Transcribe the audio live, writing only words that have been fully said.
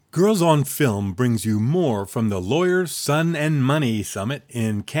Girls on Film brings you more from the Lawyers, Sun, and Money Summit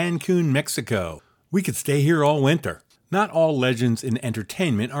in Cancun, Mexico. We could stay here all winter. Not all legends in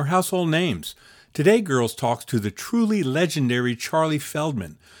entertainment are household names. Today, Girls talks to the truly legendary Charlie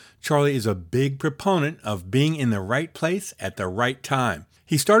Feldman. Charlie is a big proponent of being in the right place at the right time.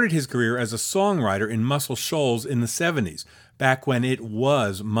 He started his career as a songwriter in Muscle Shoals in the 70s, back when it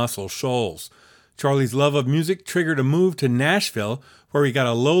was Muscle Shoals. Charlie's love of music triggered a move to Nashville, where he got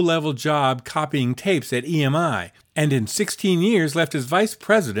a low-level job copying tapes at EMI, and in 16 years left as vice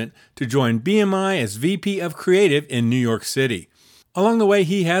president to join BMI as VP of Creative in New York City. Along the way,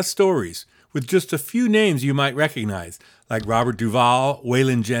 he has stories, with just a few names you might recognize, like Robert Duvall,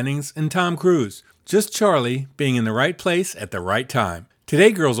 Waylon Jennings, and Tom Cruise. Just Charlie being in the right place at the right time.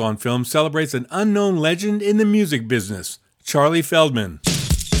 Today, Girls on Film celebrates an unknown legend in the music business, Charlie Feldman.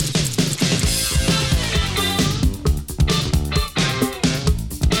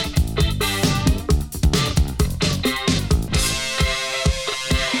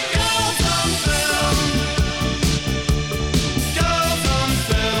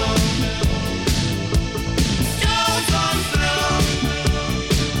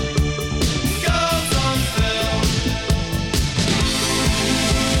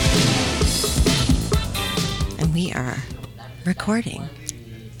 Recording.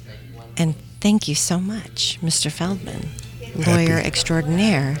 And thank you so much, Mr. Feldman, lawyer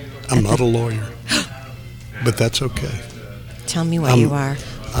extraordinaire. I'm not a lawyer, but that's okay. Tell me what you are.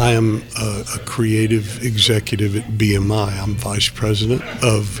 I am a creative executive at BMI. I'm vice president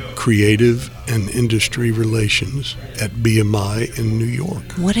of creative and industry relations at BMI in New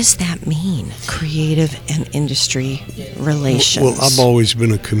York. What does that mean, creative and industry relations? Well, I've always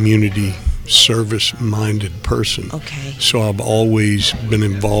been a community service-minded person. Okay. So I've always been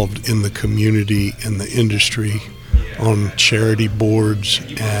involved in the community and the industry on charity boards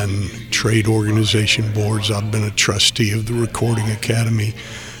and trade organization boards. I've been a trustee of the Recording Academy.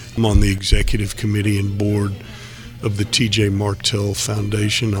 I'm on the executive committee and board of the T.J. Martell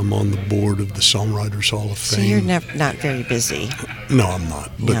Foundation. I'm on the board of the Songwriters Hall of Fame. So you're not very busy. No, I'm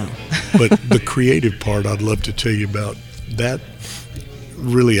not. But, no. But the creative part I'd love to tell you about. That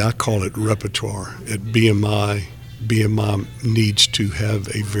really, I call it repertoire. At BMI needs to have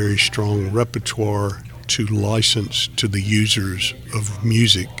a very strong repertoire to license to the users of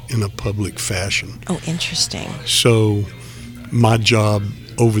music in a public fashion. Oh, interesting. So my job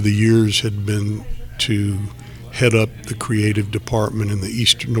over the years had been to head up the creative department in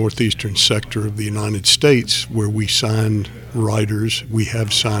the northeastern sector of the United States, where we signed writers. We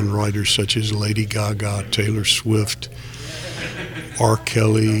have signed writers such as Lady Gaga, Taylor Swift, R.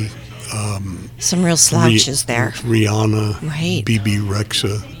 Kelly, some real slouches there. Rihanna, right. BB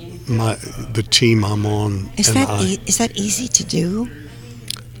Rexa, the team I'm on. Is that easy to do?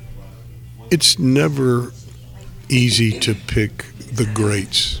 It's never easy to pick the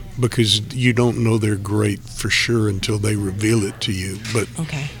greats because you don't know they're great for sure until they reveal it to you.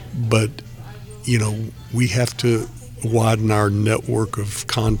 But you know, we have to widen our network of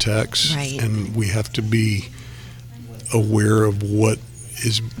contacts, right. And we have to be aware of what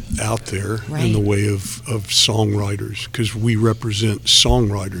is out there right. in the way of songwriters, because we represent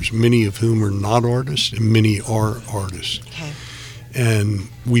songwriters, many of whom are not artists and many are artists. Okay. And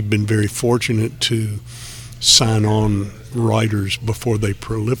we've been very fortunate to sign on writers before they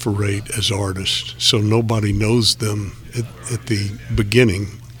proliferate as artists, so nobody knows them at the beginning.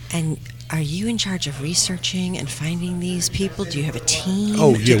 And are you in charge of researching and finding these people? Do you have a team?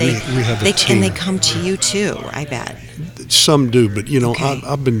 Oh, yeah, we have a team. And they come to you too, I bet. Some do, but you know, okay.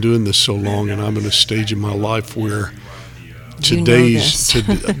 I've been doing this so long, and I'm in a stage in my life where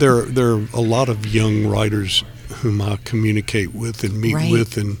there are a lot of young writers whom I communicate with and meet right.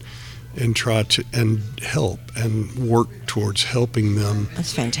 with and try to and help and work towards helping them.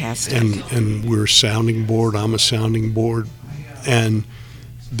 That's fantastic. And we're a sounding board. I'm a sounding board, and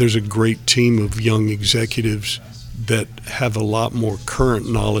there's a great team of young executives that have a lot more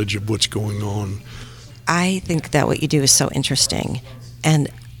current knowledge of what's going on. I think that what you do is so interesting. And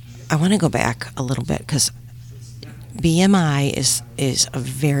I want to go back a little bit because BMI is a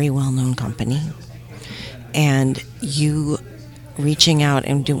very well-known company. And you reaching out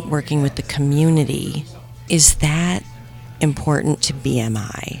and working with the community, is that important to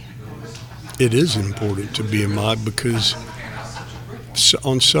BMI? It is important to BMI because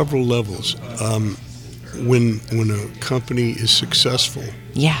on several levels, when a company is successful,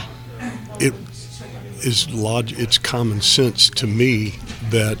 yeah, it's common sense to me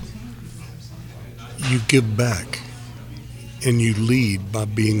that you give back and you lead by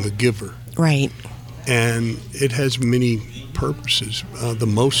being a giver. Right. And it has many purposes. The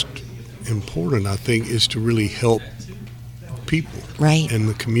most important, I think, is to really help people in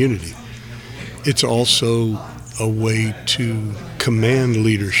the community. It's also a way to command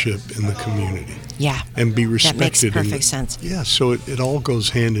leadership in the community. Yeah. And be respected. That makes perfect sense. Yeah, so it all goes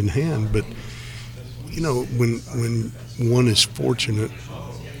hand in hand. But, when one is fortunate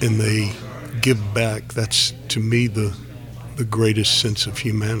and they give back, that's, to me, the greatest sense of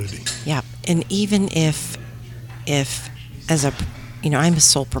humanity. Yeah, and even if as a, I'm a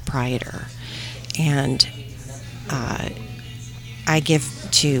sole proprietor, and I give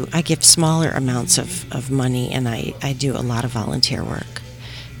smaller amounts of money, and I do a lot of volunteer work.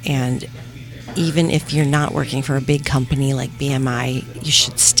 And even if you're not working for a big company like BMI, you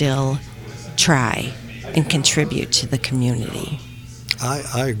should still try and contribute to the community.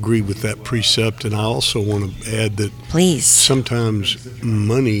 I agree with that precept, and I also want to add that please, sometimes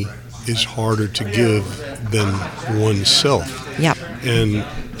money is harder to give than oneself. Yep. And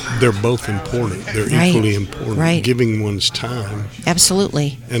they're both important. They're equally important. Right. Giving one's time.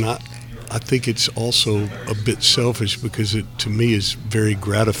 Absolutely. And I think it's also a bit selfish because it, to me, is very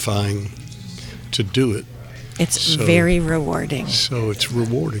gratifying to do it. It's very rewarding. So it's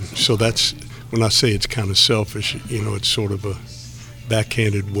rewarding. So that's, when I say it's kind of selfish, it's sort of a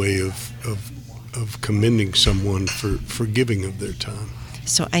backhanded way of commending someone for giving of their time.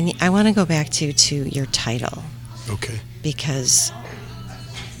 So I want to go back to your title. Okay. Because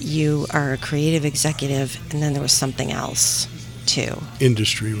you are a creative executive, and then there was something else too.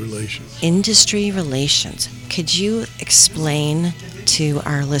 Industry relations. Industry relations. Could you explain to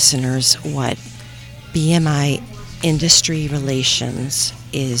our listeners what BMI Industry Relations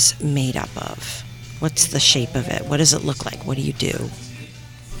is made up of? What's the shape of it? What does it look like? What do you do?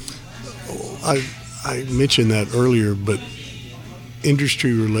 I mentioned that earlier, but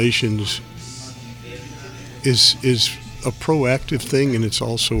industry relations is a proactive thing, and it's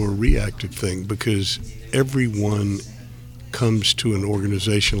also a reactive thing, because everyone comes to an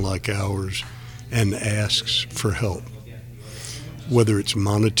organization like ours and asks for help, whether it's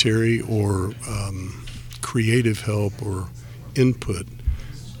monetary or creative help or input.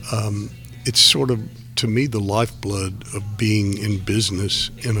 It's sort of, to me, the lifeblood of being in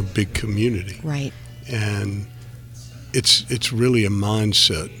business in a big community. Right. And it's really a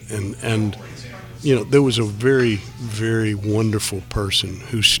mindset. And there was a very, very wonderful person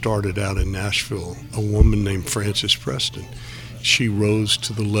who started out in Nashville, a woman named Frances Preston. She rose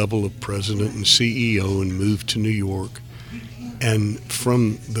to the level of president and CEO and moved to New York. And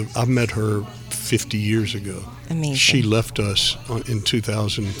I met her 50 years ago. Amazing. She left us in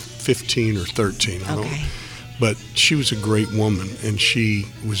 2015 or 13. I don't know. But she was a great woman, and she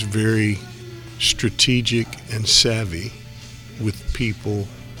was very strategic and savvy with people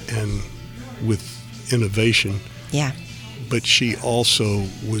and with innovation. Yeah. But she also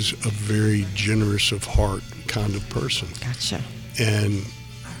was a very generous of heart kind of person. Gotcha. And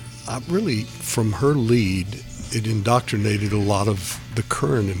I really, from her lead, it indoctrinated a lot of the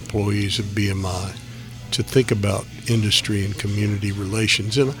current employees of BMI to think about industry and community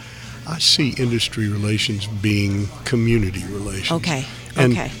relations. And I see industry relations being community relations. Okay.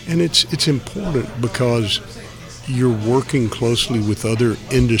 And it's important because you're working closely with other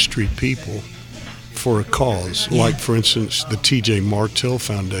industry people for a cause. Yeah. Like, for instance, the T.J. Martell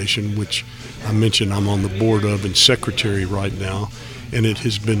Foundation, which I mentioned I'm on the board of and secretary right now, and it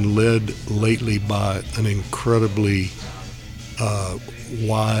has been led lately by an incredibly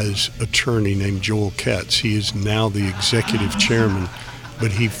wise attorney named Joel Katz. He is now the executive chairman,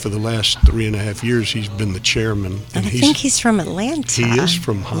 but for the last 3.5 years, he's been the chairman. And I think he's from Atlanta. He is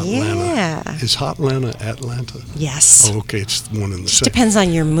from Hotlanta. Yeah. Is Hotlanta Atlanta? Yes. Oh, okay, it's one in the Just same. depends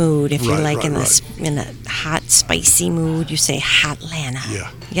on your mood. If you're in right. in a hot, spicy mood, you say Hotlanta. Yeah.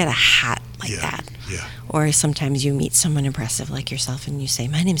 You got a hot like that. Yeah. Or sometimes you meet someone impressive like yourself and you say,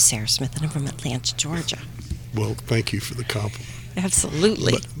 my name's Sarah Smith and I'm from Atlanta, Georgia. Well, thank you for the compliment.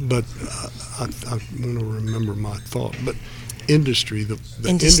 Absolutely. But I want to remember my thought. But industry, the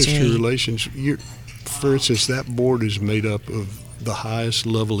industry relations, for instance, that board is made up of the highest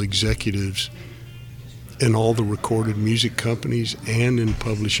level executives in all the recorded music companies and in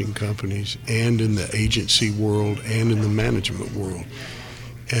publishing companies and in the agency world and in the management world.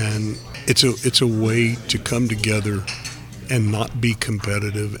 And it's a way to come together and not be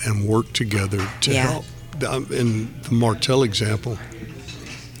competitive and work together to help. In the Martell example,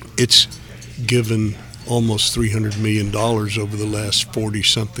 it's given almost $300 million over the last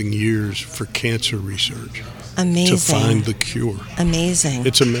 40-something years for cancer research. Amazing. To find the cure. Amazing.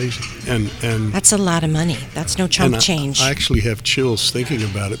 It's amazing. And that's a lot of money. That's no chump change. I actually have chills thinking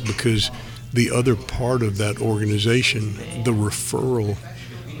about it because the other part of that organization, the referral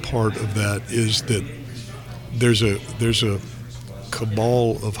part of that, is that there's a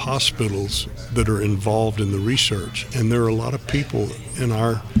cabal of hospitals that are involved in the research, and there are a lot of people in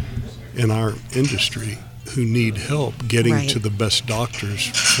our industry who need help getting Right. to the best doctors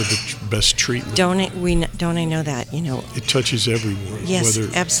for the best treatment. Don't I know that? It touches everyone, Yes, whether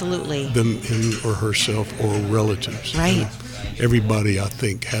absolutely. him or herself or relatives. Right. And everybody, I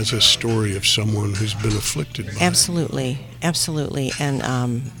think, has a story of someone who's been afflicted by it. Absolutely,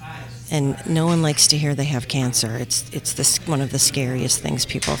 and no one likes to hear they have cancer. It's one of the scariest things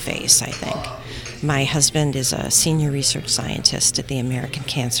people face, I think. My husband is a senior research scientist at the American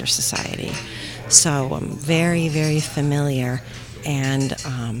Cancer Society, so I'm very, very familiar, and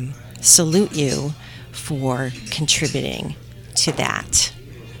salute you for contributing to that,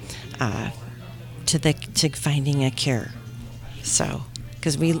 to finding a cure. So,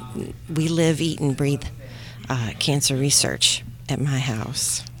 because we live, eat, and breathe cancer research at my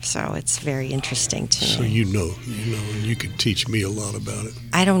house, so it's very interesting to me. So you know, and you could teach me a lot about it.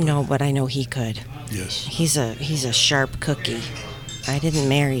 I don't know, but I know he could. Yes. He's a sharp cookie. I didn't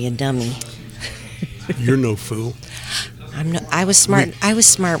marry a dummy. You're no fool. I was smart.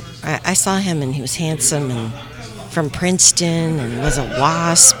 I saw him, and he was handsome, and from Princeton, and was a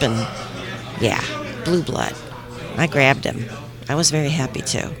WASP, and yeah, blue blood. I grabbed him. I was very happy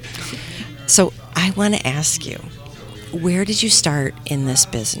too. So I want to ask you, where did you start in this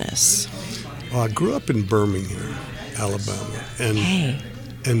business? Well, I grew up in Birmingham, Alabama, and Hey,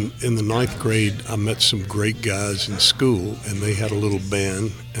 in the 9th grade, I met some great guys in school, and they had a little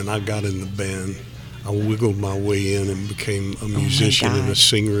band, and I got in the band. I wiggled my way in and became a musician and a God.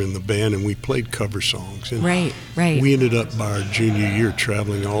 singer in the band, and we played cover songs. And right. we ended up by our junior year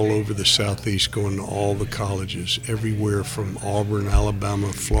traveling all over the Southeast, going to all the colleges, everywhere from Auburn,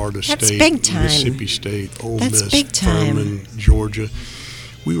 Alabama, Florida That's State, big time. Mississippi State, Ole That's Miss, big time. Furman, Georgia.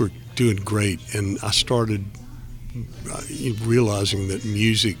 We were doing great, and I started realizing that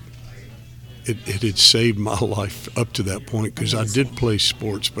music, it had saved my life up to that point, because I did play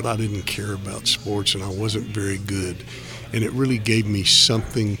sports, but I didn't care about sports, and I wasn't very good. And it really gave me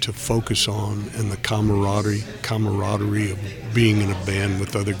something to focus on, and the camaraderie of being in a band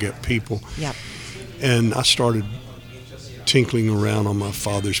with other people. Yep. And I started tinkling around on my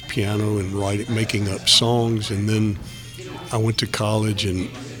father's piano and making up songs. And then I went to college, and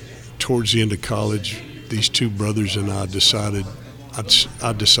towards the end of college, these two brothers and I decided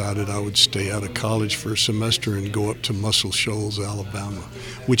I would stay out of college for a semester and go up to Muscle Shoals, Alabama,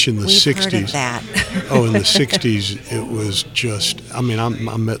 which in the We've 60s. heard of that. In the 60s, it was just, I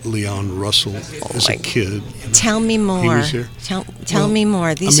met Leon Russell as a kid. Tell me more. He was here. Tell me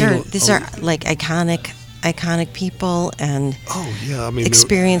more. These are like iconic people and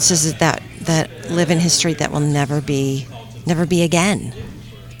experiences that live in history that will never be again.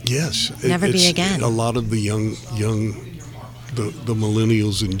 Yes. Never be again. A lot of the young the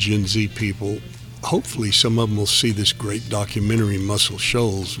millennials and Gen Z people, hopefully some of them will see this great documentary, Muscle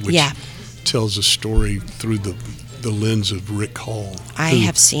Shoals, which tells a story through the lens of Rick Hall. I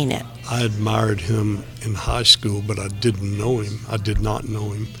have seen it. I admired him in high school, but I didn't know him. I did not know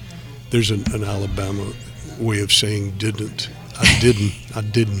him. There's an Alabama way of saying didn't. I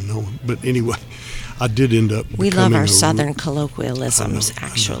didn't know him. But anyway, I did end up We love becoming our a Southern colloquialisms, I know.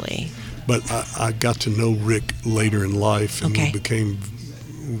 actually. But I got to know Rick later in life, and Okay. we became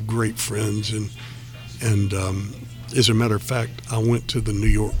great friends. And as a matter of fact, I went to the New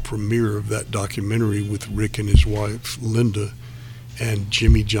York premiere of that documentary with Rick and his wife, Linda, and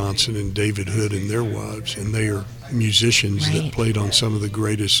Jimmy Johnson and David Hood and their wives. And they are musicians Right. that played on some of the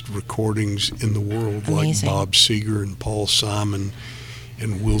greatest recordings in the world, Amazing. like Bob Seger and Paul Simon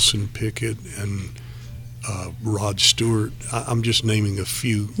and Wilson Pickett and Rod Stewart. I'm just naming a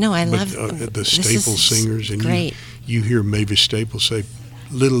few. No, I but, love the this Staples is singers, and great. you hear Mavis Staples say,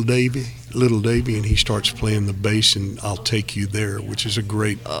 "Little Davy," and he starts playing the bass in "I'll Take You There," which is a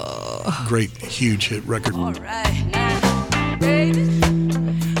great, huge hit record. All right, now, baby,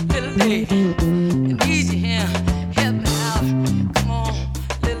 little lady, I need you here, help me out. Come on,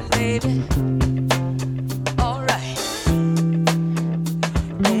 little lady. All right.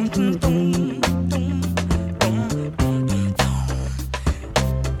 Dum, dum, dum, dum, dum, dum, dum, dum.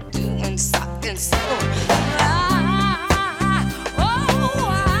 Doing something so.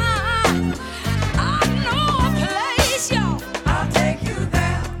 I know a place, y'all. I'll take you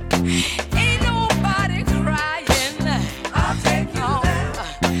there. Ain't nobody crying. I'll take you there.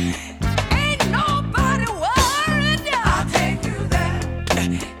 Ain't nobody worried. I'll take you there.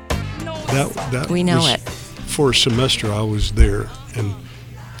 No, That We know was, it. For a semester, I was there, and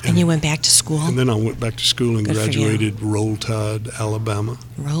And you went back to school? And then I went back to school and Good for you. graduated Roll Tide, Alabama.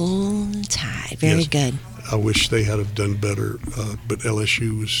 Roll Tide. Very Yes. good. I wish they had have done better, but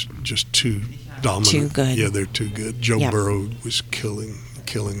LSU was just too dominant. Too good. Yeah, they're too good. Joe Yep. Burrow was killing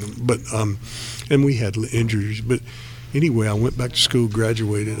them. But and we had injuries. But anyway, I went back to school,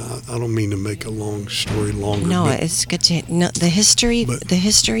 graduated. I don't mean to make a long story longer. No, but it's good to know the history. But-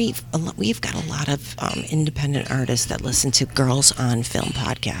 We've got a lot of independent artists that listen to Girls on Film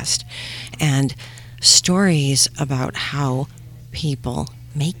podcast, and stories about how people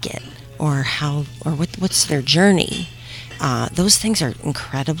make it, or what's their journey. Those things are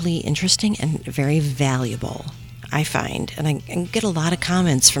incredibly interesting and very valuable, I find. And I get a lot of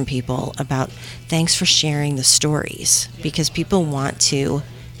comments from people about thanks for sharing the stories, because people want to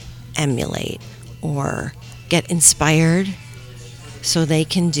emulate or get inspired so they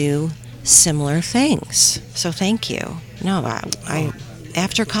can do similar things. So thank you. No, I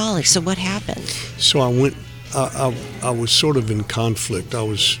after college, so what happened? So I went. I was sort of in conflict. I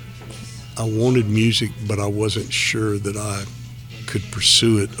wanted music, but I wasn't sure that I could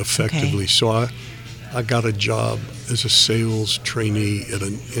pursue it effectively. Okay. So I got a job as a sales trainee at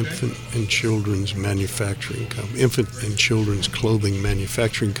an infant and children's manufacturing company, infant and children's clothing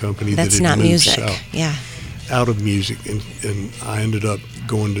manufacturing company. That's that had not moved music. south, Yeah. out of music, and I ended up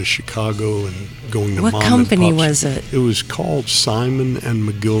going to Chicago and going to What Mom company and Pop's. was it? It was called Simon and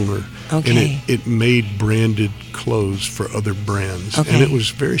McGillner. Okay. And it made branded clothes for other brands. Okay. And it was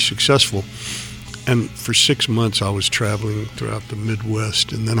very successful. And for 6 months I was traveling throughout the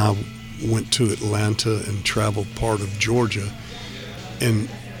Midwest, and then I went to Atlanta and traveled part of Georgia. And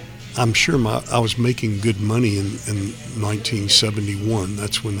I'm sure I was making good money in 1971.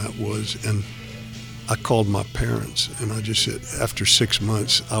 That's when that was. And I called my parents, and I just said, after 6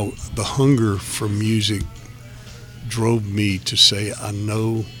 months, the hunger for music drove me to say, I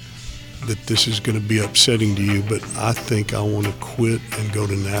know that this is going to be upsetting to you, but I think I want to quit and go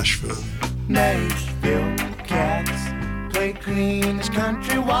to Nashville. Nashville cats play clean as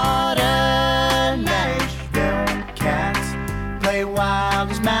country water. Nashville cats play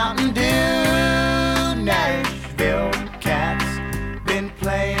wild as Mountain Dew. Nashville cats been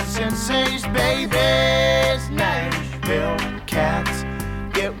playing since they's babies. Nashville cats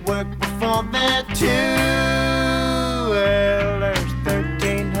get work before they're two. Well, there's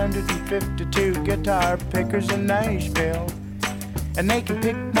 1,352 guitar pickers in Nashville, and they can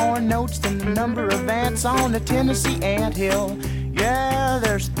pick more notes than the number of ants on a Tennessee anthill. Yeah,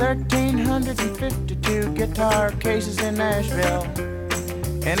 there's 1,352 guitar cases in Nashville,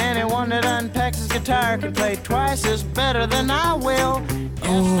 and anyone that unpacks his guitar can play twice as better than I will.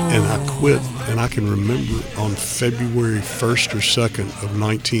 And I quit, and I can remember on February 1st or 2nd of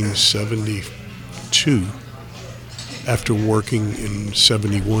 1972, after working in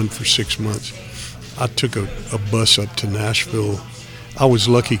 71 for 6 months, I took a bus up to Nashville. I was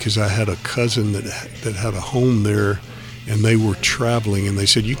lucky because I had a cousin that had a home there, and they were traveling, and they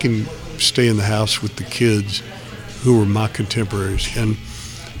said, you can stay in the house with the kids who were my contemporaries. And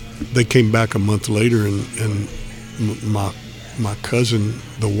they came back a month later, and my cousin,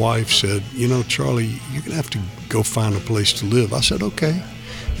 the wife, said, Charlie, you're going to have to go find a place to live. I said, okay.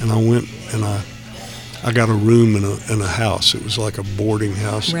 And I went, and I got a room in a house. It was like a boarding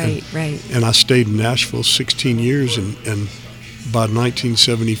house. Right. And I stayed in Nashville 16 years, and by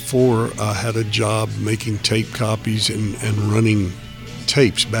 1974, I had a job making tape copies and running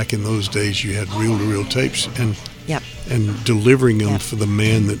tapes. Back in those days, you had reel-to-reel tapes, and Yep. and delivering them Yep. for the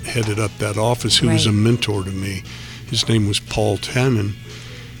man that headed up that office, who was a Right. mentor to me. His name was Paul Tannen,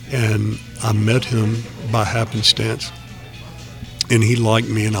 and I met him by happenstance, and he liked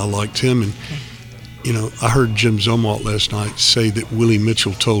me, and I liked him. And I heard Jim Zumwalt last night say that Willie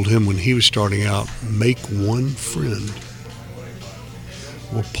Mitchell told him when he was starting out, make one friend.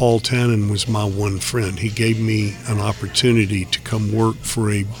 Well, Paul Tannen was my one friend. He gave me an opportunity to come work for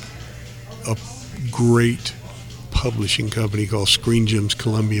a great publishing company called Screen Gems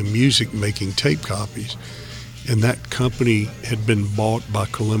Columbia Music, making tape copies. And that company had been bought by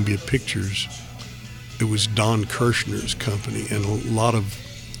Columbia Pictures. It was Don Kirshner's company, and a lot of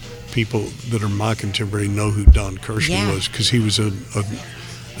people that are my contemporary know who Don Kirshner was, because he was an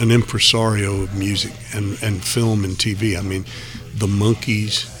impresario of music and film and TV. I mean, the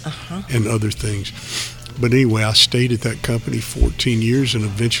Monkees and other things. But anyway, I stayed at that company 14 years and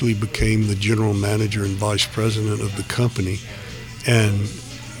eventually became the general manager and vice president of the company. And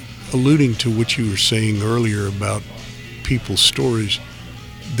alluding to what you were saying earlier about people's stories,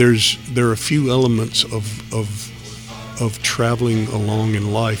 there are a few elements of traveling along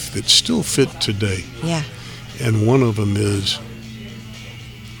in life that still fit today. Yeah. And one of them is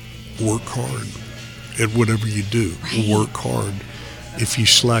work hard at whatever you do. Right. Work hard. If you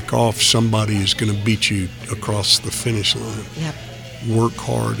slack off, somebody is going to beat you across the finish line. Yep. Work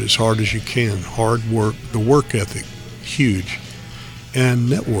hard as you can. Hard work, the work ethic, huge. And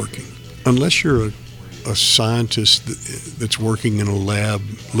networking. Unless you're a scientist that's working in a lab,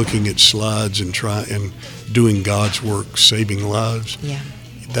 looking at slides and doing God's work, saving lives, Yeah.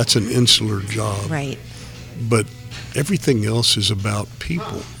 that's an insular job. Right. But everything else is about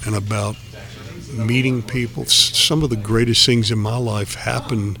people and about meeting people. Some of the greatest things in my life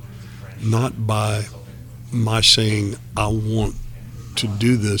happened not by my saying, I want to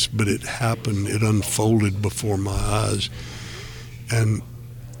do this, but it happened, it unfolded before my eyes. And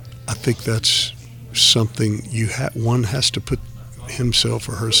I think that's something one has to put himself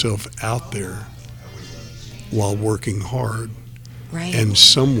or herself out there while working hard. Right. And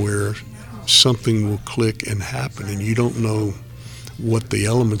somewhere something will click and happen, and you don't know what the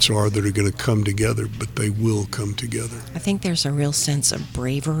elements are that are going to come together, but they will come together. I think there's a real sense of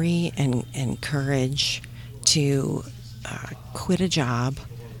bravery and courage to quit a job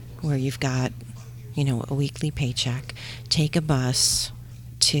where you've got, a weekly paycheck, take a bus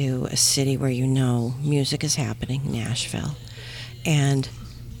to a city where music is happening, Nashville, and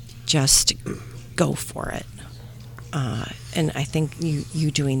just go for it. And I think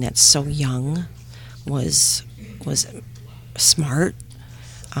you doing that so young was smart.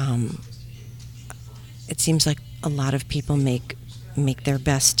 It seems like a lot of people make their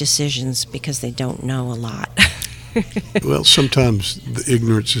best decisions because they don't know a lot. Well, sometimes the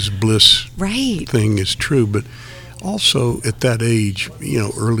ignorance is bliss Right. thing is true, but also at that age,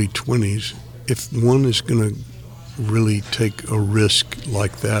 early 20s, if one is going to really take a risk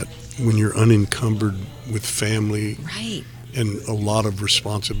like that when you're unencumbered with family Right. and a lot of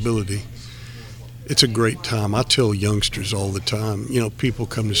responsibility, it's a great time. I tell youngsters all the time, people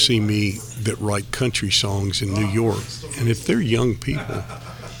come to see me that write country songs in New York, and if they're young people,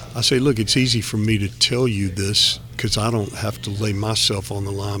 I say, look, it's easy for me to tell you this because I don't have to lay myself on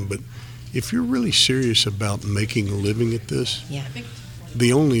the line, but if you're really serious about making a living at this, Yeah.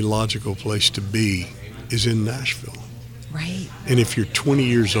 the only logical place to be is in Nashville. Right. And if you're 20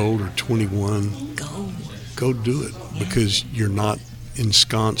 years old or 21, go do it, because you're not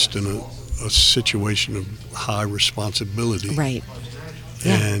ensconced in a situation of high responsibility. Right.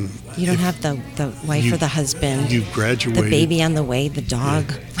 Yeah. And You don't have the wife or the husband, You've graduated. the baby on the way, the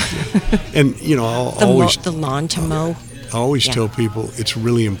dog, And, the lawn to mow. I always Yeah. tell people it's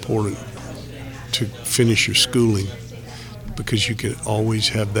really important to finish your schooling because you can always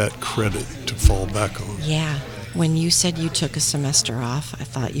have that credit to fall back on. Yeah. When you said you took a semester off, I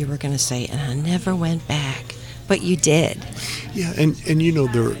thought you were going to say, and I never went back. But you did. Yeah, and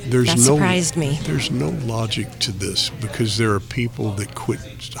there's That no surprised me. There's no logic to this because there are people that quit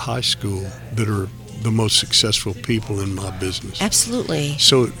high school that are the most successful people in my business. Absolutely.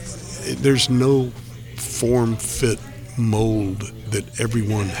 So there's no form fit mold that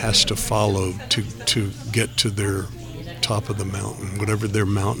everyone has to follow to get to their top of the mountain, whatever their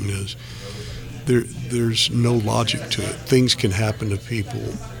mountain is. There's no logic to it. Things can happen to people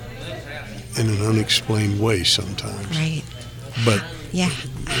in an unexplained way sometimes. Right. But Yeah.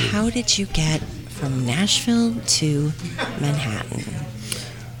 How did you get from Nashville to Manhattan?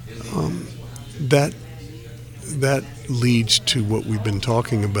 that leads to what we've been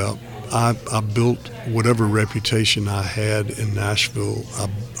talking about. I built whatever reputation I had in Nashville.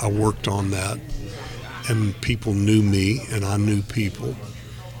 I worked on that, and people knew me, and I knew people.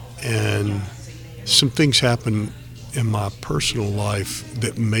 And some things happened in my personal life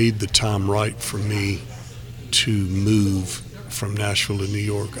that made the time right for me to move from Nashville to New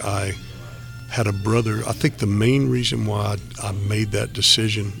York. I had a brother. I think the main reason why I made that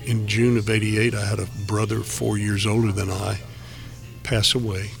decision, in June of '88, I had a brother 4 years older than I pass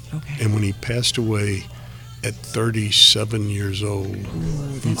away. Okay. And when he passed away at 37 years old,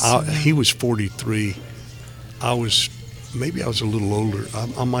 he was 43. I was a little older.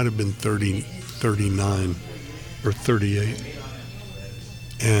 I might have been 30, 39 or 38.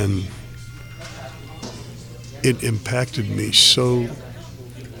 And it impacted me so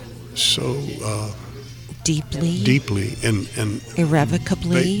deeply and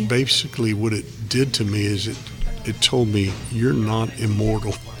Irrevocably. basically what it did to me is it told me you're not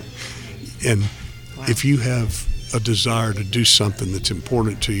immortal, and if you have a desire to do something that's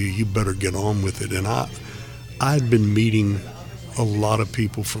important to you, you better get on with it. And I'd been meeting a lot of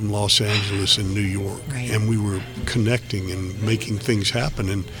people from Los Angeles and New York, Right. and we were connecting and making things happen.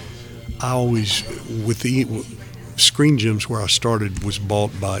 And I always, Screen Gems, where I started, was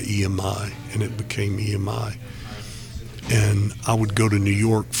bought by EMI, and it became EMI. And I would go to New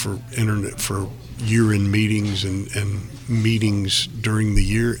York for year-end meetings and meetings during the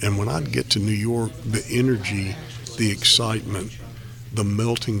year. And when I'd get to New York, the energy, the excitement, the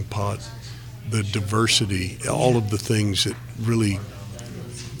melting pot, the diversity, all of the things that really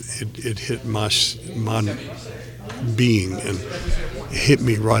it hit my being and hit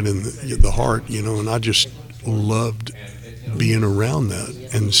me right in the heart, and I just loved being around that.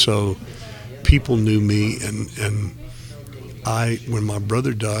 And so people knew me, and when my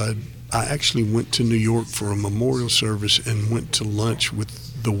brother died, I actually went to New York for a memorial service and went to lunch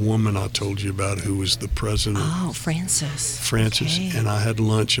with the woman I told you about who was the president. Oh, Frances. Okay. And I had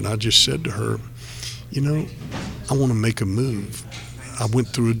lunch, and I just said to her, I want to make a move. I went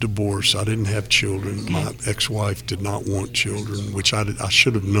through a divorce. I didn't have children. Okay. My ex-wife did not want children, which I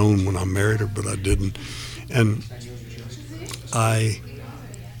should have known when I married her, but I didn't. And I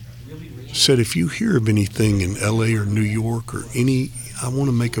said, if you hear of anything in L.A. or New York or I want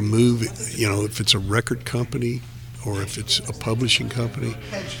to make a move, if it's a record company or if it's a publishing company.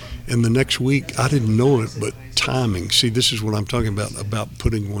 And the next week, I didn't know it, but timing. See, this is what I'm talking about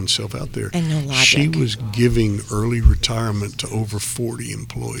putting oneself out there. And no logic. She was giving early retirement to over 40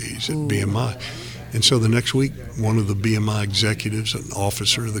 employees at BMI. And so the next week, one of the BMI executives, an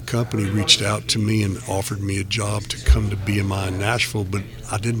officer of the company, reached out to me and offered me a job to come to BMI in Nashville, but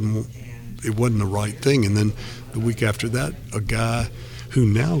it wasn't the right thing. And then the week after that, a guy who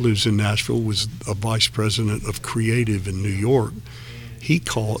now lives in Nashville was a vice president of creative in New York. He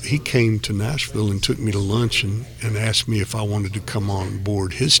came to Nashville and took me to lunch and asked me if I wanted to come on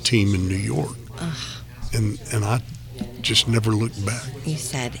board his team in New York. And I just never looked back. You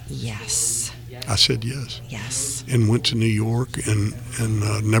said yes. I said yes. Yes. And went to New York and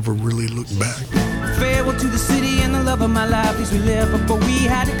never really looked back. Farewell to the city and the love of my life. These we lived before we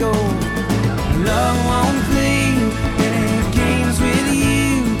had to go. Love won't play any games with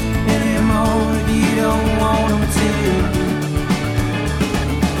you anymore if you don't want them to.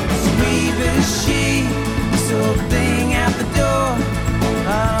 Sweep as she, this old thing out the door.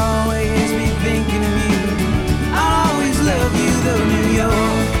 I'll always be thinking of you. I'll always love you though, New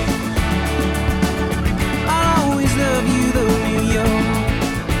York. I'll always love you though, New York.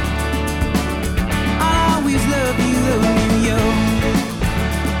 I'll always love you though, New York.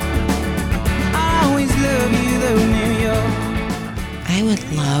 I'll always love you though, New York. I would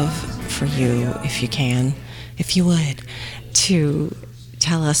love for you, if you would, to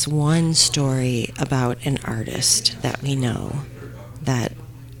tell us one story about an artist that we know that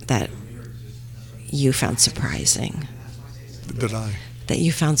you found surprising. That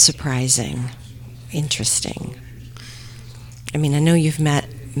you found surprising, interesting. I mean, I know you've met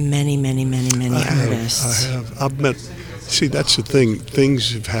many artists. I have. I've met. See, that's the thing.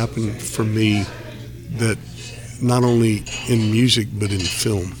 Things have happened for me that not only in music but in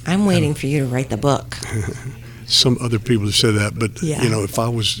film. I'm waiting for you to write the book. Some other people have said that, but yeah. If I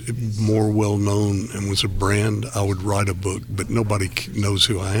was more well known and was a brand, I would write a book. But nobody knows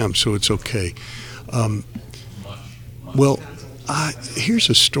who I am, so it's okay. Here's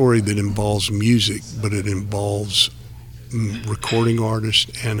a story that involves music, but it involves recording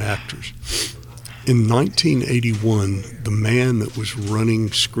artists and actors. In 1981, the man that was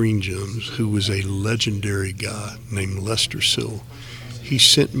running Screen Gems, who was a legendary guy named Lester Sill, he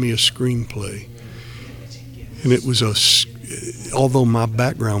sent me a screenplay. And it was although my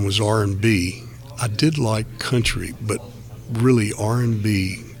background was R&B, I did like country, but really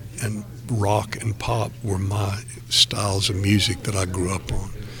R&B and rock and pop were my styles of music that I grew up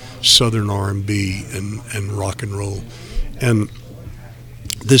on. Southern R&B and rock and roll. And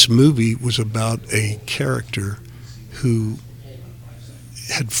this movie was about a character who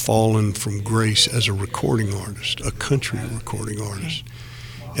had fallen from grace as a recording artist, a country recording artist.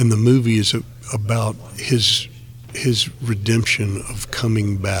 And the movie is about his redemption of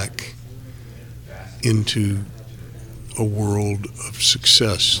coming back into a world of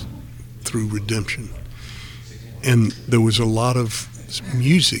success through redemption. And there was a lot of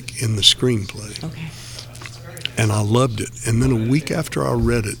music in the screenplay. Okay. And I loved it. And then a week after I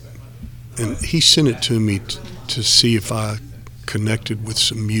read it, and he sent it to me to see if I connected with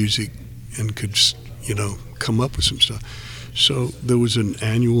some music and could, come up with some stuff. So there was an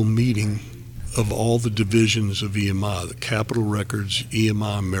annual meeting of all the divisions of EMI, the Capitol Records,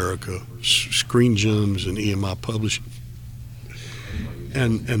 EMI America, Screen Gems, and EMI Publishing.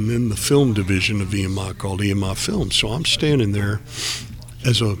 And then the film division of EMI called EMI Films. So I'm standing there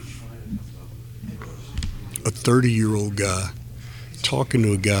as a 30-year-old guy talking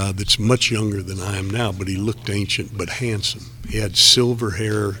to a guy that's much younger than I am now, but he looked ancient but handsome. He had silver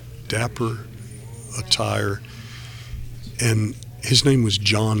hair, dapper attire, and his name was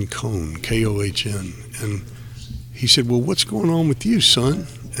John Cohn, Kohn, and he said, well, what's going on with you, son?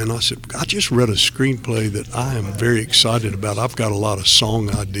 And I said, I just read a screenplay that I am very excited about. I've got a lot of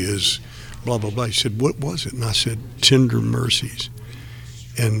song ideas, blah, blah, blah. He said, what was it? And I said, Tender Mercies.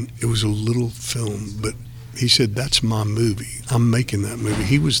 And it was a little film, but he said, that's my movie. I'm making that movie.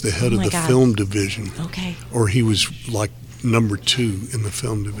 He was the head of the film division. Okay. Or he was like number 2 in the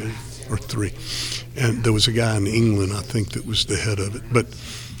film division, or 3. And there was a guy in England, I think, that was the head of it. But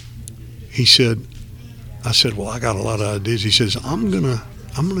he said, I said, well, I got a lot of ideas. He says, I'm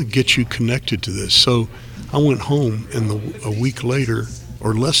gonna get you connected to this. So I went home, and a week later,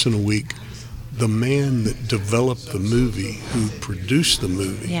 or less than a week, the man that developed the movie, who produced the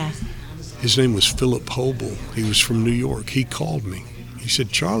movie, his name was Philip Hobel. He was from New York. He called me. He said,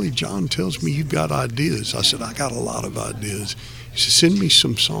 Charlie, John tells me you've got ideas. I said, I got a lot of ideas. He said, send me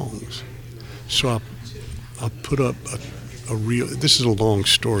some songs. So I put up a real, this is a long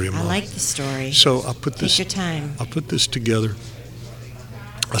story of mine. I like the story. So I put this. Take your time. I put this together.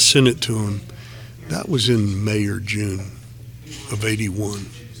 I sent it to him. That was in May or June of 81.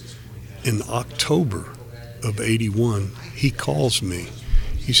 In October of 81, he calls me.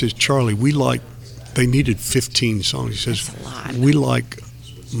 He says, Charlie, they needed 15 songs. He says, that's a lot. We like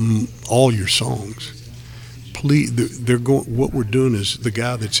all your songs. Please, they're going. What we're doing is the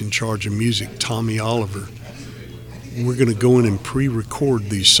guy that's in charge of music, Tommy Oliver, we're going to go in and pre-record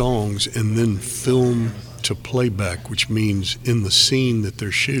these songs and then film to playback, which means in the scene that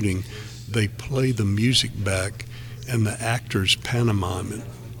they're shooting, they play the music back and the actors pantomime it.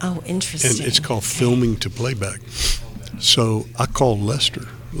 Oh, interesting. And it's called filming to playback. So I called Lester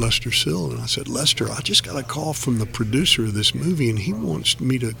Sill, and I said, Lester, I just got a call from the producer of this movie, and he wants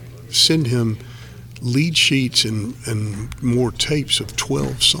me to send him lead sheets and more tapes of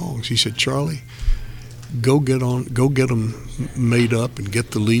 12 songs. He said, Charlie, go get them made up and get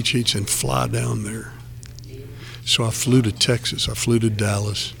the lead sheets and fly down there. So I flew to Texas. I flew to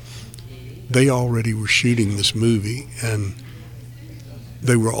Dallas. They already were shooting this movie, and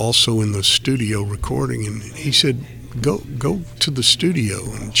they were also in the studio recording. And he said, go to the studio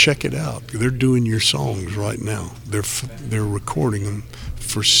and check it out. They're doing your songs right now. They're recording them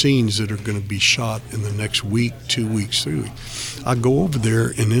for scenes that are going to be shot in the next week, 2 weeks, 3 weeks. I go over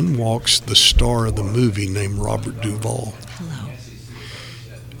there, and in walks the star of the movie named Robert Duvall. Hello.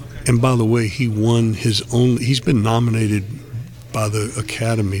 And by the way, he won he's been nominated by the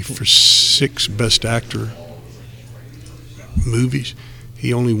Academy for 6 Best Actor movies.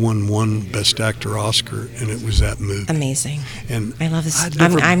 He only won 1 Best Actor Oscar, and it was that movie. Amazing. And I love this.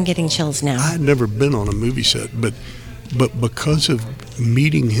 I'm getting chills now. I had never been on a movie set, but because of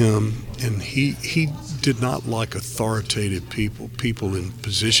meeting him, and he did not like authoritative people in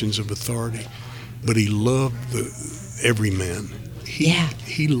positions of authority, but he loved every man.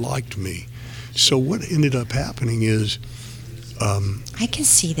 He liked me. So what ended up happening is, I can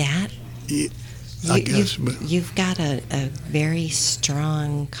see that. You've got a very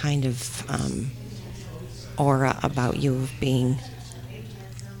strong kind of aura about you of being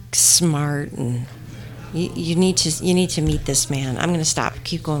smart, and you need to meet this man. I'm going to stop.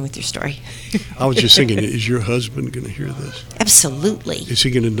 Keep going with your story. I was just thinking, is your husband going to hear this? Absolutely. Is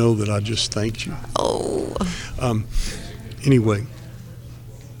he going to know that I just thanked you? Oh. Anyway,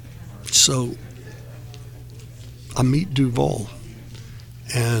 so I meet Duvall,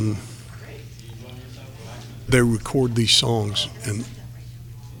 and they record these songs, and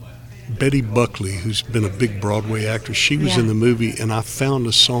Betty Buckley, who's been a big Broadway actress, she was in the movie, and I found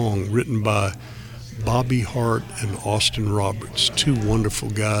a song written by Bobby Hart and Austin Roberts, 2 wonderful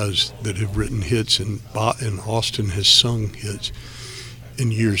guys that have written hits, and Austin has sung hits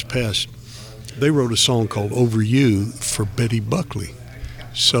in years past. They wrote a song called Over You for Betty Buckley.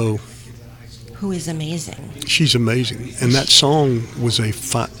 So, who is amazing. She's amazing. And that song was a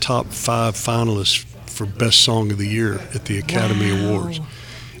top 5 finalist for Best Song of the Year at the Academy Awards.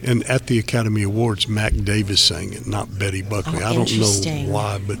 And at the Academy Awards, Mac Davis sang it, not Betty Buckley. I don't know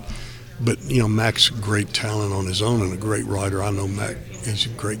why, but you know, Mac's great talent on his own and a great writer. I know Mac, he's a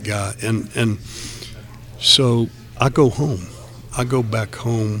great guy. And so I go home. I go back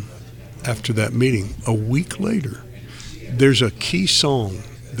home after that meeting. A week later, there's a key song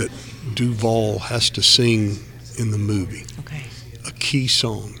that Duvall has to sing in the movie. Okay. A key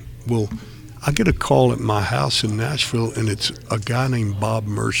song. Well, I get a call at my house in Nashville, and it's a guy named Bob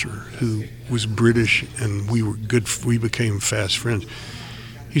Mercer, who was British, and we became fast friends.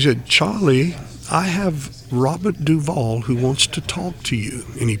 He said, Charlie, I have Robert Duvall who wants to talk to you.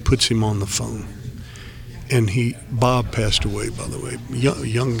 And he puts him on the phone. And Bob passed away, by the way.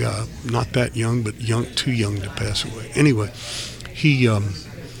 Young guy, not that young, but too young to pass away. Anyway, he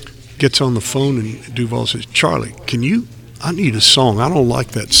gets on the phone and Duvall says, Charlie, I need a song. I don't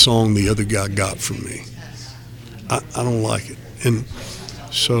like that song the other guy got from me. I don't like it. And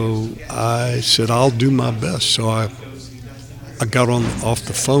so I said, I'll do my best. So I got off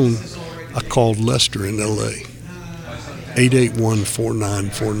the phone. I called Lester in L.A.,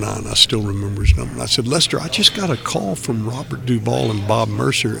 881-4949. I still remember his number. And I said, Lester, I just got a call from Robert Duvall and Bob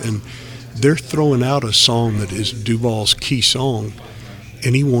Mercer, and they're throwing out a song that is Duvall's key song,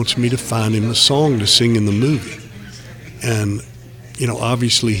 and he wants me to find him a song to sing in the movie. And,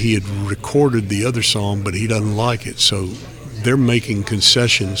 obviously he had recorded the other song, but he doesn't like it, so they're making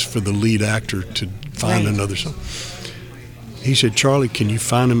concessions for the lead actor to find another song. He said, Charlie, can you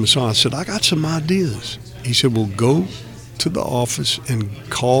find him a song? I said, I got some ideas. He said, well, go to the office and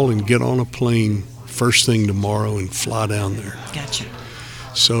call and get on a plane first thing tomorrow and fly down there. Gotcha.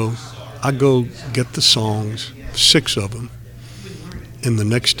 So I go get the songs, 6 of them, and the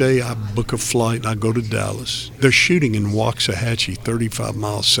next day I book a flight and I go to Dallas. They're shooting in Waxahachie, 35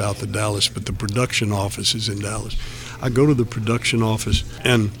 miles south of Dallas, but the production office is in Dallas. I go to the production office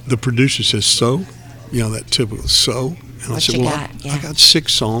and the producer says, so? That typical, so? And I said, well, I got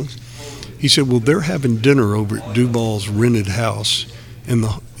 6 songs. He said, well, they're having dinner over at Duvall's rented house, and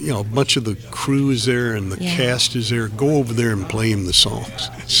a bunch of the crew is there and the cast is there. Go over there and play him the songs.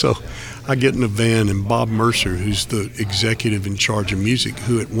 So I get in a van, and Bob Mercer, who's the executive in charge of music,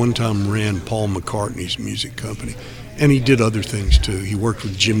 who at one time ran Paul McCartney's music company, and he did other things too. He worked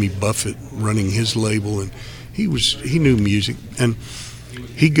with Jimmy Buffett running his label, and he knew music. And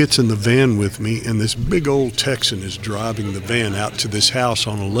he gets in the van with me, and this big old Texan is driving the van out to this house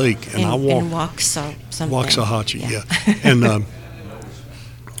on a lake, and I walk. In Waxahachie, yeah. And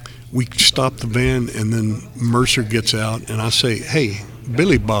we stop the van, and then Mercer gets out, and I say, hey,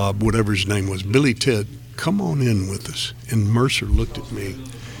 Billy Bob, whatever his name was, Billy Ted, come on in with us. And Mercer looked at me,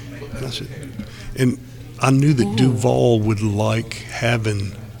 and I said, and I knew that Duvall would like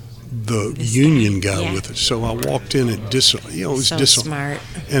having the union guy with us. So I walked in at it was so smart.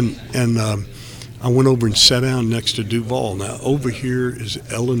 And I went over and sat down next to Duvall. Now over here is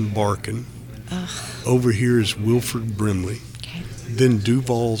Ellen Barkin. Over here is Wilford Brimley. Okay. Then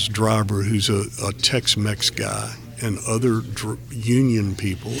Duvall's driver, who's a Tex-Mex guy, and other union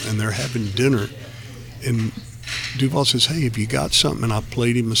people, and they're having dinner. And Duvall says, hey, have you got something? And I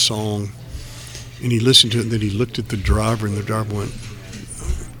played him a song, and he listened to it, and then he looked at the driver, and the driver went,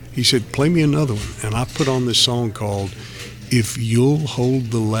 he said, play me another one. And I put on this song called, If You'll Hold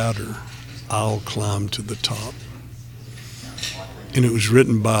the Ladder, I'll Climb to the Top. And it was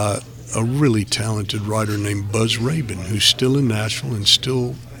written by a really talented writer named Buzz Rabin, who's still in Nashville and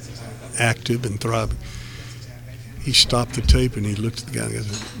still active and thriving. He stopped the tape and he looked at the guy and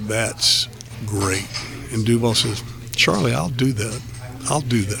said, that's great. And Duvall says, Charlie, I'll do that. I'll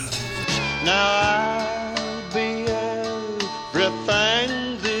do that. Now I'll be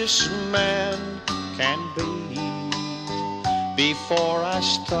everything this man can be before I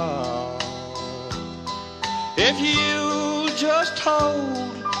start. If you just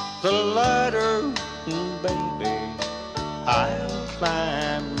hold the ladder, baby, I'll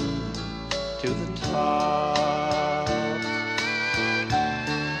climb to the top.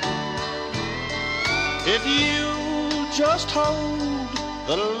 If you just hold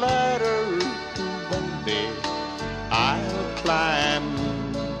the ladder, baby, I'll climb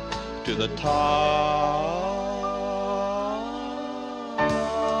to the top.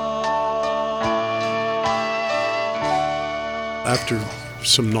 After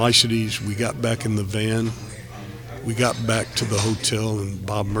some niceties, we got back in the van. We got back to the hotel, and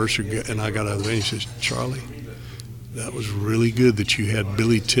Bob Mercer and I got out of the van. He says, Charlie, that was really good that you had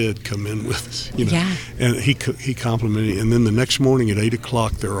Billy Ted come in with us. Yeah. And he complimented me. And then the next morning at 8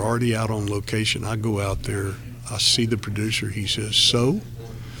 o'clock, they're already out on location. I go out there. I see the producer. He says, so?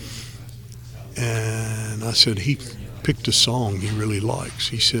 And I said, he picked a song he really likes.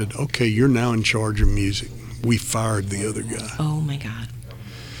 He said, okay, you're now in charge of music. We fired the other guy. Oh, my God.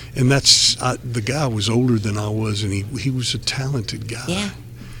 And the guy was older than I was, and he was a talented guy. Yeah.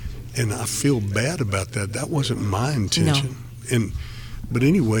 And I feel bad about that. That wasn't my intention. No. But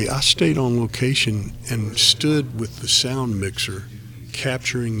anyway, I stayed on location and stood with the sound mixer,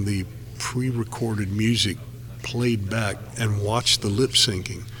 capturing the pre-recorded music played back, and watched the lip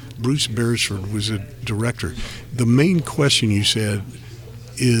syncing. Bruce Beresford was a director. The main question you said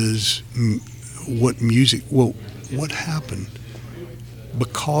is what music? Well, what happened?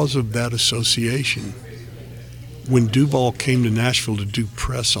 Because of that association, when Duvall came to Nashville to do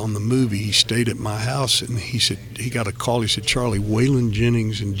press on the movie, he stayed at my house, and he said he got a call. He said, Charlie, Waylon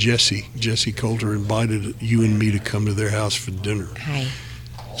Jennings and Jesse Coulter invited you and me to come to their house for dinner. Hi.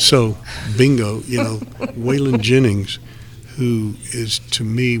 So, bingo, Waylon Jennings, who is to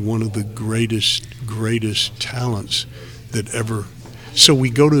me one of the greatest talents that ever. So we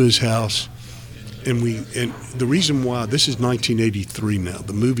go to his house, and the reason why, this is 1983 now.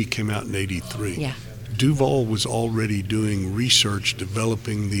 The movie came out in 83. Yeah. Duvall was already doing research,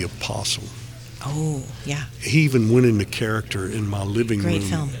 developing The Apostle. Oh, yeah. He even went into character in my living room. Great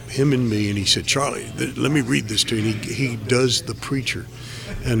film. Him and me, and he said, Charlie, let me read this to you. And he does The Preacher.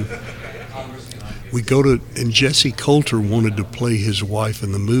 And we go to, and Jesse Coulter wanted to play his wife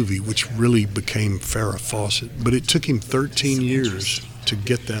in the movie, which really became Farrah Fawcett. But it took him 13 years to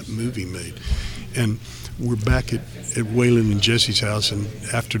get that movie made. And we're back at Waylon and Jesse's house, and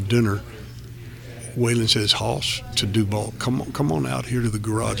after dinner, Waylon says, Hoss, to Duvall, come on out here to the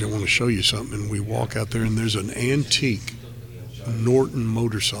garage. I want to show you something. And we walk out there, and there's an antique Norton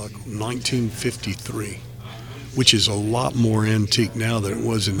motorcycle, 1953, which is a lot more antique now than it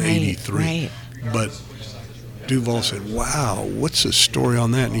was in 83. Right. But Duvall said, wow, what's the story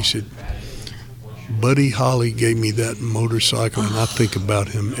on that? And he said, Buddy Holly gave me that motorcycle, and I think about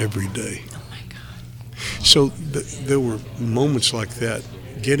him every day. Oh, my God. So there were moments like that,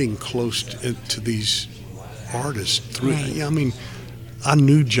 getting close to these artists through. Right. Yeah, I mean, I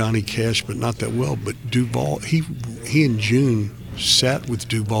knew Johnny Cash, but not that well. But Duvall, he and June sat with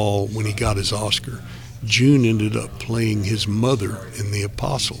Duvall when he got his Oscar. June ended up playing his mother in The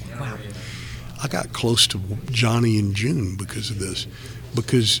Apostle. Wow. I got close to Johnny and June because of this,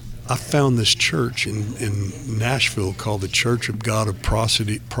 because I found this church in Nashville called the Church of God of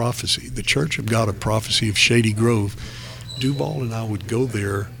Prophecy, the Church of God of Prophecy of Shady Grove. Duvall and I would go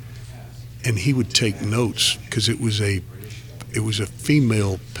there, and he would take notes, because it was a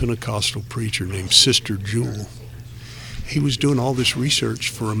female Pentecostal preacher named Sister Jewel. He was doing all this research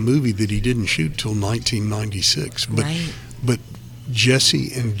for a movie that he didn't shoot till 1996. But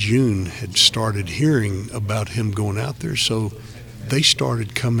Jesse and June had started hearing about him going out there, so they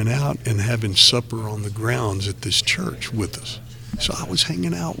started coming out and having supper on the grounds at this church with us. So I was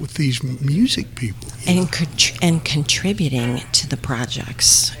hanging out with these music people. And contributing to the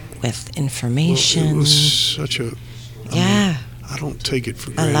projects with information. Well, it was such a... I don't take it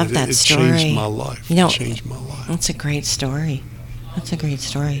for granted. I love that it story. It changed my life. It changed my life. That's a great story.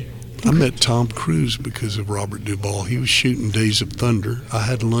 I met Tom Cruise because of Robert Duvall. He was shooting Days of Thunder. I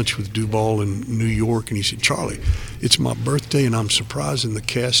had lunch with Duvall in New York, and he said, Charlie, it's my birthday, and I'm surprising the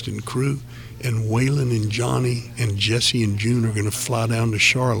cast and crew, and Waylon and Johnny and Jesse and June are going to fly down to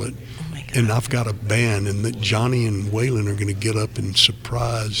Charlotte. Oh my God. And I've got a band, and that Johnny and Waylon are going to get up and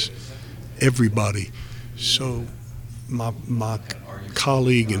surprise everybody. So my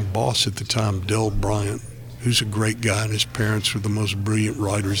colleague and boss at the time, Del Bryant, who's a great guy, and his parents were the most brilliant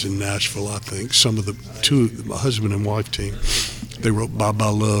writers in Nashville, I think. My husband and wife team, they wrote Bye Bye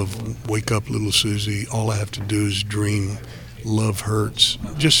Love, Wake Up Little Susie, All I Have to Do Is Dream, Love Hurts,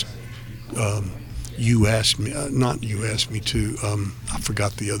 just You Asked Me, not You Asked Me To, I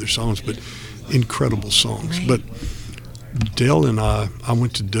forgot the other songs, but incredible songs. Right. But Del and I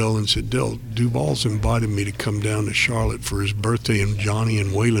went to Del and said, Del, Duvall's invited me to come down to Charlotte for his birthday, and Johnny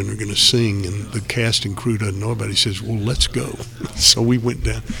and Waylon are going to sing, and the cast and crew doesn't know about it. He says, well, let's go. So we went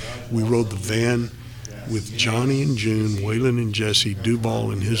down. We rode the van with Johnny and June, Waylon and Jesse,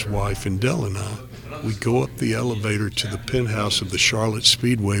 Duvall and his wife, and Del and I. We go up the elevator to the penthouse of the Charlotte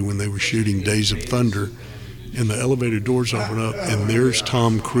Speedway when they were shooting Days of Thunder, and the elevator doors open up, and there's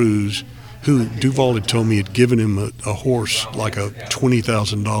Tom Cruise, who Duvall had told me had given him a horse, like a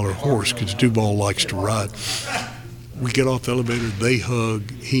 $20,000 horse, because Duvall likes to ride. We get off the elevator, they hug,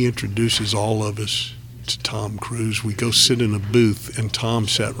 he introduces all of us to Tom Cruise. We go sit in a booth, and Tom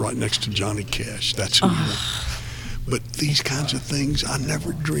sat right next to Johnny Cash. That's who he was. But these kinds of things, I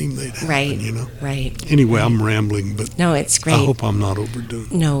never dreamed they'd happen, you know? Right. Anyway, I'm rambling, but no, it's great. I hope I'm not overdoing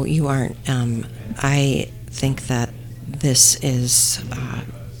it. No, you aren't. I think that this is...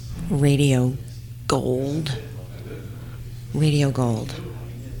 Radio Gold. Radio Gold.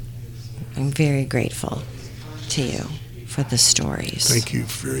 I'm very grateful to you for the stories. Thank you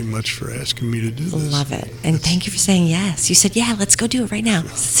very much for asking me to do this. Love it. And thank you for saying yes. You said, yeah, let's go do it right now.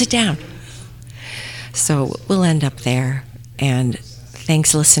 Sit down. So we'll end up there. And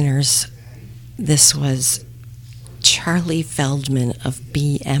thanks, listeners. This was Charlie Feldman of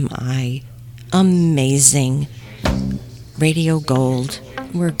BMI. Amazing. Radio Gold.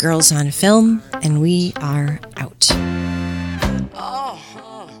 We're Girls on Film, and we are out. Oh,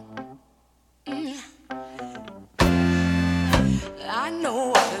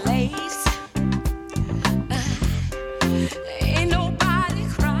 place. Ain't nobody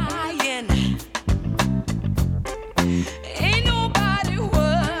crying. Ain't nobody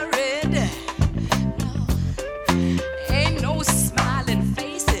worried. No. Ain't no smiling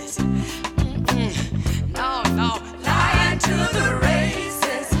faces. No, no. Lying to the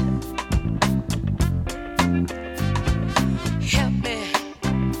races. Help me.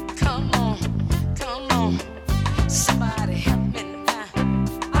 Come on. Come on. Somebody help me now.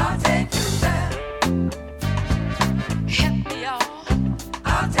 I'll take you there. Help me, y'all.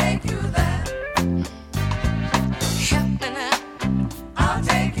 I'll take you there. Help me now. I'll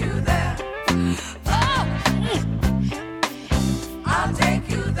take you there. Oh, I'll take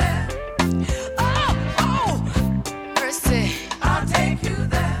you there. Oh, oh, mercy. I'll take you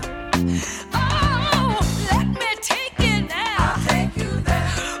there. Oh, let me take you there. I'll take you there.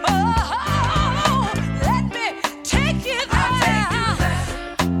 Oh, let me take you there. I'll take you there.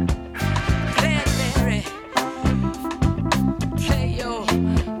 Gladberry,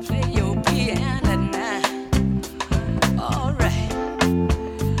 play your piano now. All right.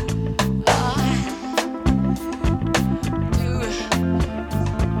 Do it.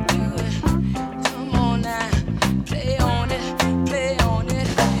 Come on now. Play on it.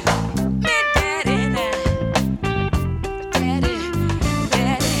 Me daddy now. Daddy.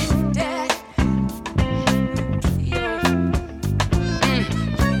 Yo.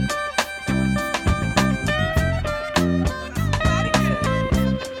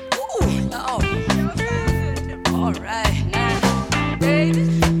 Ooh, Lord. All right now, baby,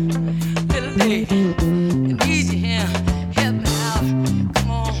 little lady, I need you here. Help me out.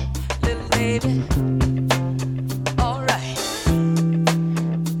 Come on, little lady. All right.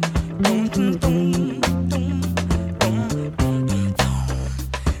 Boom, boom, boom, boom, boom, boom, boom.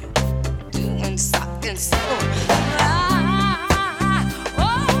 Doing something so.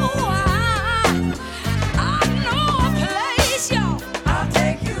 I know a place, y'all. I'll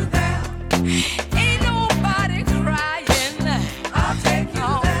take you there. Ain't nobody crying. I'll take you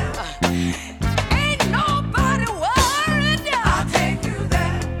there. Ain't nobody worried. I'll take you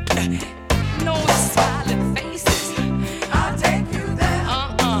there.